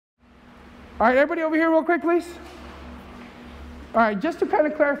All right, everybody over here real quick, please. All right, just to kind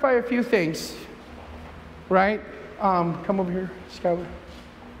of clarify a few things, right? Come over here, Skylar.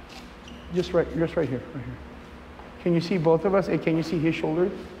 Just right here, right here. Can you see both of us, and can you see his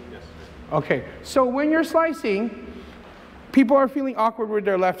shoulders? Yes. Okay, so when you're slicing, people are feeling awkward with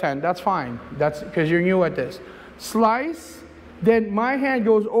their left hand. That's fine. That's because you're new at this. Slice, then my hand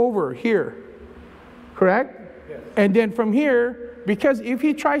goes over here, correct? Yes. And then from here, because if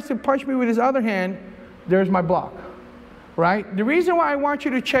he tries to punch me with his other hand, there's my block, right? The reason why I want you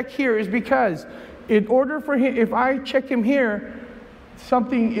to check here is because in order for him, if I check him here,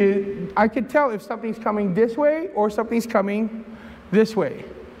 something is, I can tell if something's coming this way or something's coming this way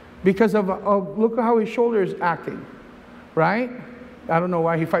because of look at how his shoulder is acting, right? I don't know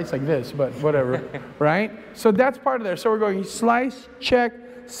why he fights like this, but whatever, right? So that's part of there. So we're going slice, check,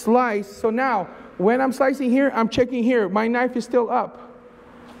 slice. So now, when I'm slicing here, I'm checking here. My knife is still up,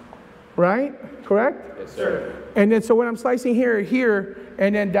 right? Correct? Yes, sir. And then so when I'm slicing here,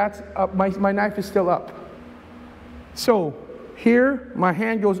 and then that's up, my knife is still up. So here, my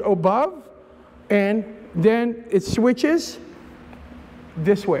hand goes above, and then it switches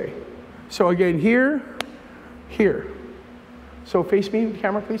this way. So again, here, here. So face me,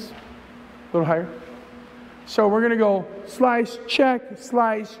 camera, please. A little higher. So we're going to go slice, check,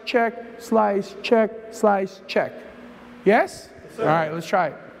 slice, check, slice, check, slice, check. Yes? Yes, sir. All right, let's try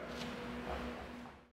it.